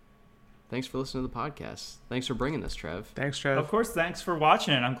 Thanks for listening to the podcast. Thanks for bringing this, Trev. Thanks, Trev. Of course, thanks for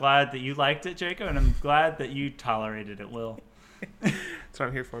watching it. I'm glad that you liked it, Jacob, and I'm glad that you tolerated it, Will. That's what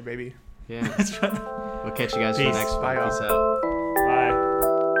I'm here for, baby. Yeah. We'll catch you guys for the next one. Bye, Peace out.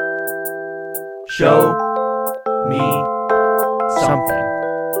 Bye. Show me something.